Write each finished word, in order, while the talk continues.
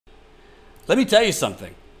Let me tell you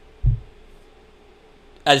something.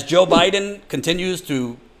 As Joe Biden continues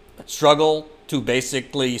to struggle to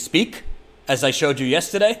basically speak, as I showed you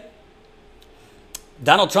yesterday,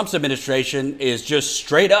 Donald Trump's administration is just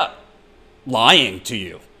straight up lying to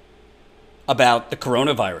you about the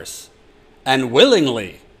coronavirus and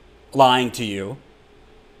willingly lying to you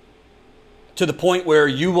to the point where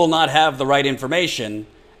you will not have the right information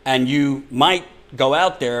and you might go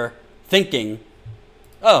out there thinking,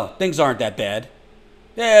 oh, things aren't that bad.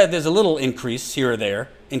 Yeah, there's a little increase here or there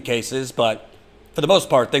in cases, but for the most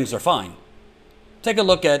part, things are fine. Take a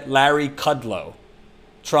look at Larry Kudlow,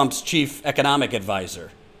 Trump's chief economic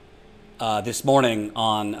advisor, this morning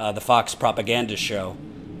on the Fox propaganda show,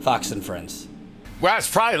 Fox and Friends. Well,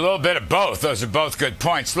 it's probably a little bit of both. Those are both good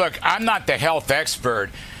points. Look, I'm not the health expert,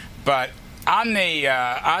 but on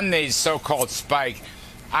the so-called spike,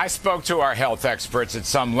 I spoke to our health experts at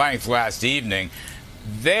some length last evening.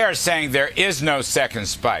 They are saying there is no second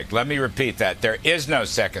spike. Let me repeat that. There is no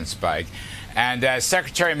second spike. And as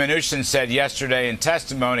Secretary Mnuchin said yesterday in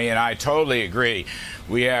testimony, and I totally agree,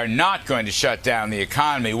 we are not going to shut down the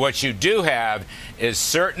economy. What you do have is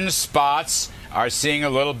certain spots are seeing a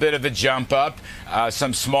little bit of a jump up.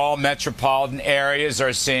 Some small metropolitan areas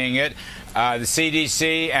are seeing it. The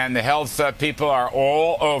CDC and the health people are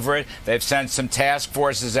all over it. They've sent some task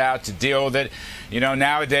forces out to deal with it. You know,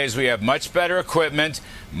 nowadays we have much better equipment,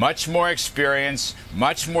 much more experience,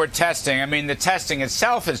 much more testing. I mean, the testing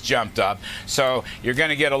itself has jumped up, so you're going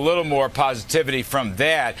to get a little more positivity from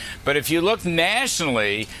that. But if you look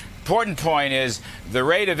nationally, important point is the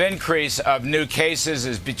rate of increase of new cases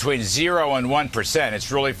is between 0 and 1%.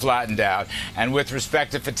 It's really flattened out. And with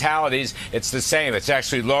respect to fatalities, it's the same. It's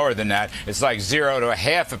actually lower than that. It's like 0 to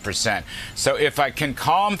 0.5%. So if I can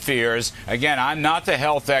calm fears, again, I'm not the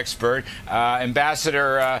health expert.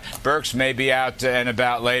 Ambassador Birx may be out and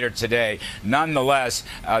about later today. Nonetheless,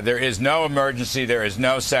 there is no emergency. There is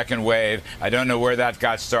no second wave. I don't know where that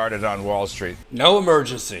got started on Wall Street. No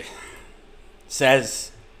emergency,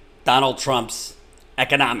 says Donald Trump's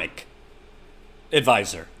economic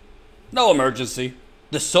advisor. No emergency.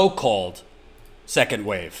 The so-called second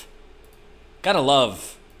wave. Gotta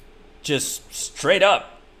love just straight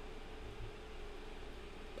up.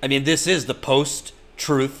 I mean, this is the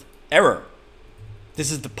post-truth era.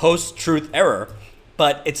 This is the post-truth era,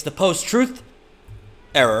 but it's the post-truth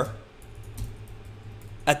era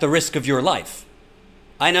at the risk of your life.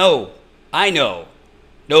 I know,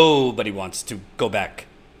 nobody wants to go back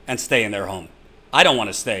and stay in their home. I don't want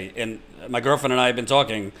to stay. And my girlfriend and I have been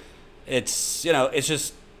talking. It's, you know, it's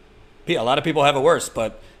just, a lot of people have it worse.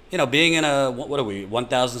 But, you know, being in a,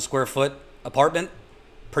 1,000 square foot apartment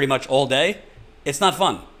pretty much all day, it's not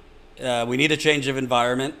fun. We need a change of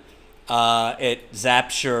environment. It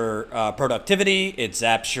zaps your productivity. It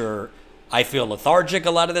zaps your, I feel lethargic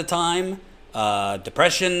a lot of the time.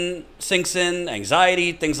 Depression sinks in,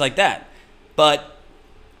 anxiety, things like that. But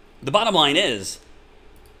the bottom line is,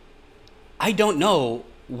 I don't know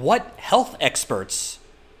what health experts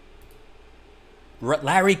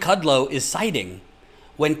Larry Kudlow is citing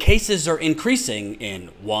when cases are increasing in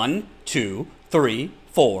 1, 2, 3,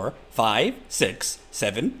 4, 5, 6,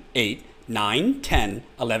 7, 8, 9, 10,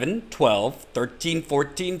 11, 12, 13,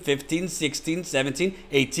 14, 15, 16, 17,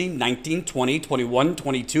 18, 19, 20, 21,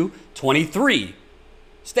 22, 23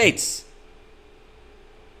 states.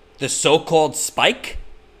 The so-called spike?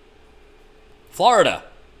 Florida,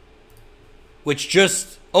 which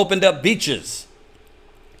just opened up beaches,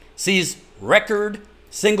 sees record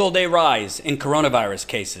single-day rise in coronavirus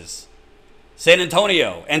cases. San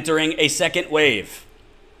Antonio entering a second wave.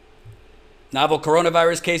 Novel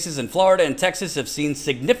coronavirus cases in Florida and Texas have seen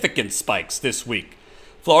significant spikes this week.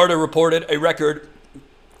 Florida reported a record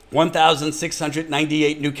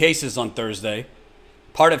 1,698 new cases on Thursday.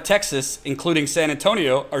 Part of Texas, including San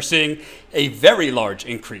Antonio, are seeing a very large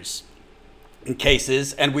increase in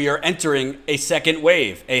cases, and we are entering a second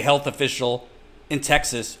wave, a health official in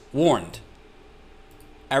Texas warned.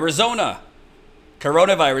 Arizona,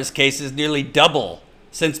 coronavirus cases nearly double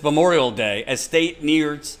since Memorial Day as state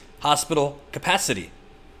nears hospital capacity.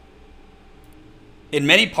 In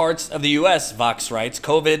many parts of the U.S., Vox writes,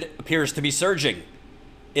 COVID appears to be surging.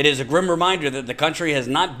 It is a grim reminder that the country has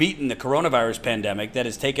not beaten the coronavirus pandemic that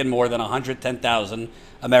has taken more than 110,000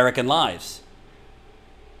 American lives.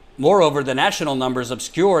 Moreover, the national numbers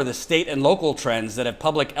obscure the state and local trends that have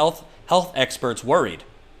public health experts worried.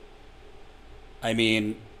 I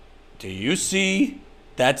mean, do you see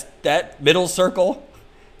that middle circle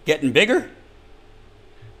getting bigger?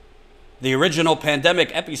 The original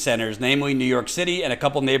pandemic epicenters, namely New York City and a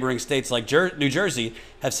couple neighboring states like New Jersey,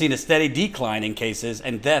 have seen a steady decline in cases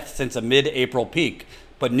and deaths since a mid-April peak,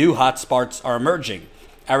 but new hotspots are emerging.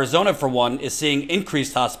 Arizona, for one, is seeing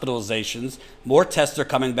increased hospitalizations, more tests are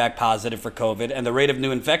coming back positive for COVID, and the rate of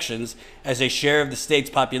new infections as a share of the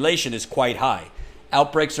state's population is quite high.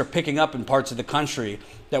 Outbreaks are picking up in parts of the country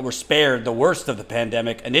that were spared the worst of the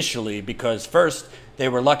pandemic initially because, first, they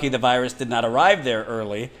were lucky the virus did not arrive there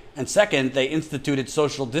early, and second, they instituted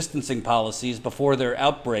social distancing policies before their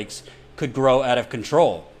outbreaks could grow out of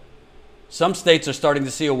control. Some states are starting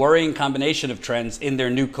to see a worrying combination of trends in their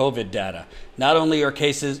new COVID data. Not only are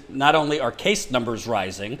case numbers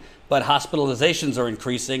rising, but hospitalizations are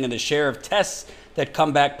increasing and the share of tests that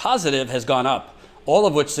come back positive has gone up, all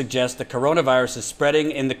of which suggests the coronavirus is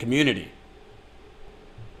spreading in the community.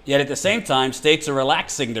 Yet at the same time, states are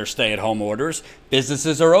relaxing their stay-at-home orders,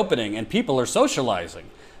 businesses are opening, and people are socializing.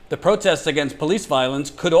 The protests against police violence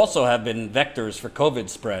could also have been vectors for COVID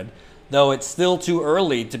spread, though it's still too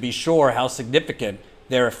early to be sure how significant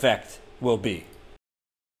their effect will be.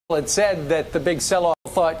 It said that the big sell-off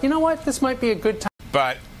thought, you know what, this might be a good time.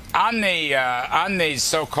 But on the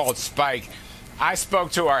so-called spike, I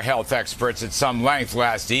spoke to our health experts at some length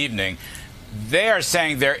last evening. They are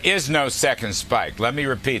saying there is no second spike. Let me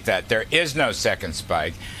repeat that. There is no second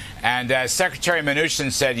spike. And as Secretary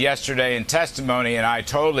Mnuchin said yesterday in testimony, and I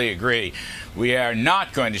totally agree, we are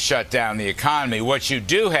not going to shut down the economy. What you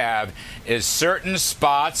do have is certain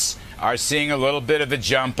spots are seeing a little bit of a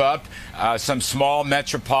jump up. Some small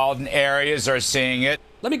metropolitan areas are seeing it.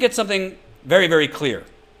 Let me get something very, very clear.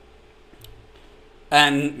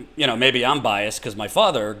 And, you know, maybe I'm biased because my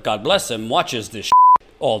father, God bless him, watches this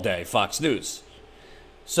all day, Fox News.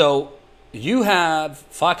 So you have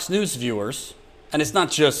Fox News viewers, and it's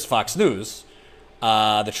not just Fox News.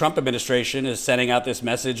 The Trump administration is sending out this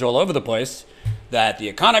message all over the place that the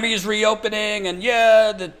economy is reopening and,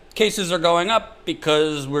 yeah, the cases are going up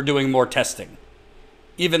because we're doing more testing.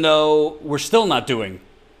 Even though we're still not doing.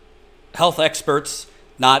 Health experts,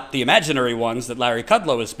 not the imaginary ones that Larry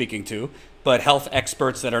Kudlow is speaking to, but health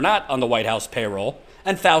experts that are not on the White House payroll,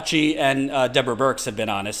 and Fauci and Deborah Birx have been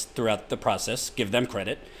honest throughout the process, give them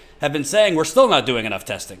credit, have been saying we're still not doing enough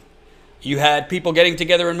testing. You had people getting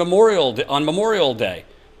together on Memorial Day.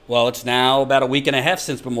 Well, it's now about a week and a half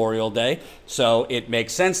since Memorial Day, so it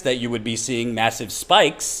makes sense that you would be seeing massive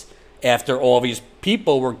spikes after all these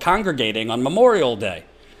people were congregating on Memorial Day.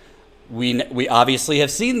 We obviously have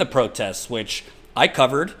seen the protests, which I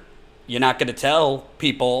covered. You're not going to tell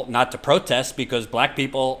people not to protest because black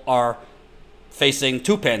people are facing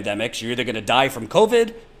two pandemics. You're either going to die from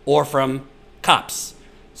COVID or from cops.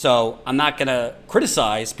 So I'm not going to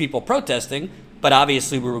criticize people protesting, but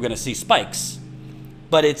obviously we were going to see spikes.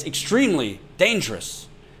 But it's extremely dangerous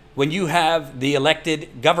when you have the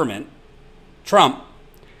elected government, Trump,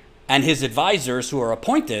 and his advisors who are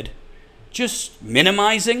appointed just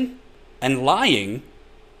minimizing and lying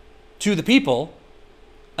to the people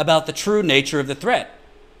about the true nature of the threat.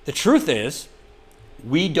 The truth is,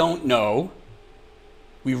 we don't know,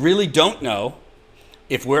 we really don't know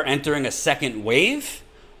if we're entering a second wave.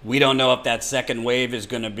 We don't know if that second wave is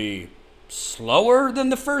going to be slower than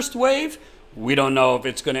the first wave. We don't know if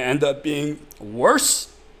it's going to end up being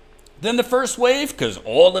worse than the first wave because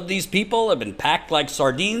all of these people have been packed like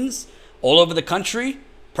sardines all over the country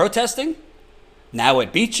protesting. Now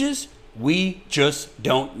at beaches, we just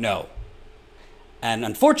don't know. And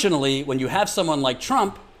unfortunately, when you have someone like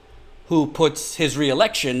Trump who puts his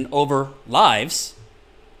reelection over lives,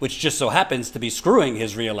 which just so happens to be screwing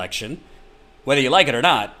his reelection, whether you like it or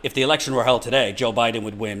not, if the election were held today, Joe Biden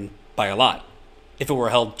would win by a lot. If it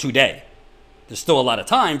were held today, there's still a lot of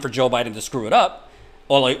time for Joe Biden to screw it up.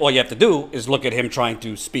 All you have to do is look at him trying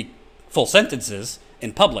to speak full sentences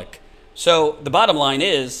in public. So the bottom line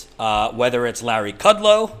is, whether it's Larry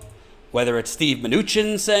Kudlow, whether it's Steve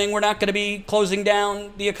Mnuchin saying we're not going to be closing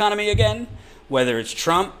down the economy again, whether it's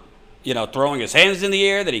Trump, throwing his hands in the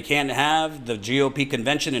air that he can't have the GOP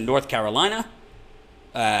convention in North Carolina,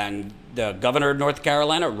 and the governor of North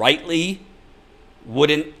Carolina rightly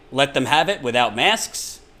wouldn't let them have it without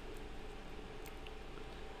masks.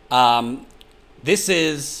 This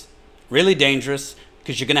is really dangerous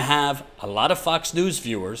because you're going to have a lot of Fox News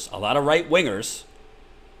viewers, a lot of right-wingers,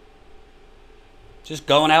 just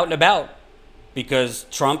going out and about because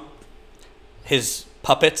Trump, his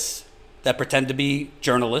puppets that pretend to be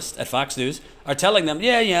journalists at Fox News are telling them,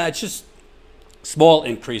 yeah, it's just small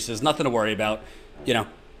increases, nothing to worry about.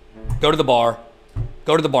 Go to the bar,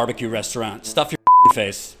 go to the barbecue restaurant, stuff your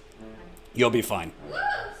face, you'll be fine.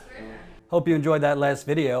 Hope you enjoyed that last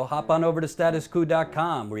video. Hop on over to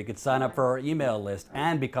statuscoup.com where you can sign up for our email list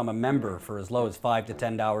and become a member for as low as $5 to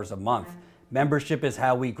 $10 a month. Membership is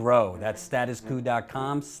how we grow. That's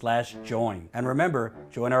statuscoup.com/join. And remember,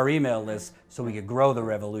 join our email list so we can grow the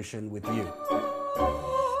revolution with you.